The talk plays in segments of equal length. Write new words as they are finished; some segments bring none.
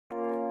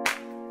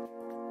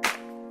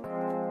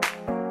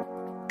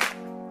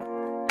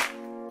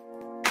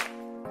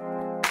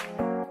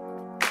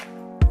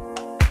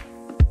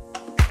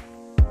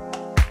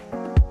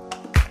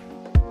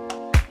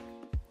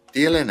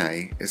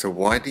DLNA is a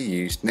widely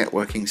used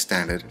networking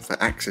standard for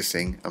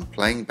accessing and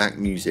playing back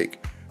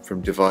music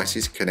from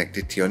devices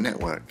connected to your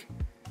network,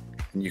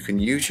 and you can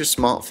use your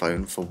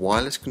smartphone for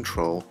wireless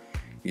control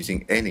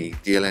using any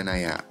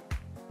DLNA app.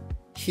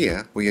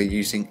 Here we are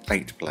using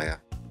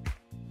 8-player.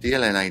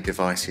 DLNA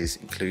devices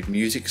include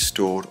music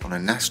stored on a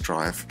NAS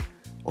drive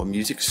or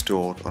music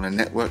stored on a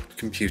networked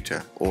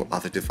computer or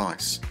other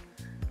device.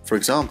 For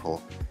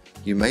example,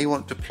 you may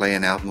want to play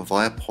an album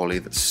via Poly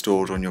that's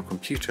stored on your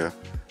computer,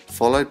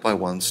 followed by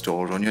one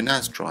stored on your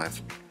NAS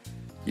drive.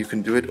 You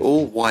can do it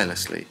all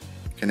wirelessly,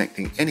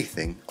 connecting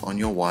anything on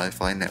your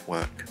Wi-Fi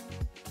network.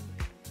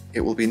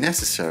 It will be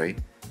necessary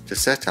to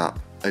set up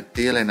a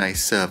DLNA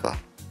server,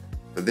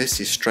 but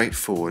this is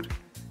straightforward,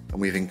 and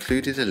we've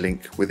included a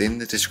link within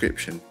the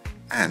description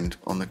and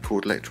on the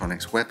Chord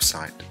Electronics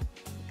website.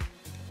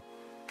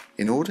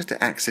 In order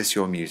to access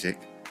your music,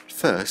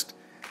 first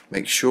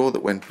make sure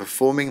that when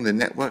performing the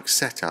network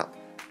setup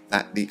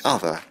that the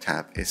Other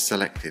tab is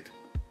selected.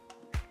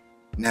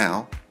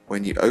 Now,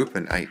 when you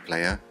open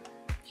 8-player,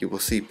 you will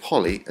see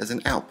Poly as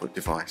an output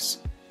device.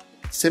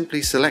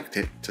 Simply select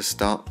it to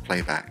start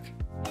playback.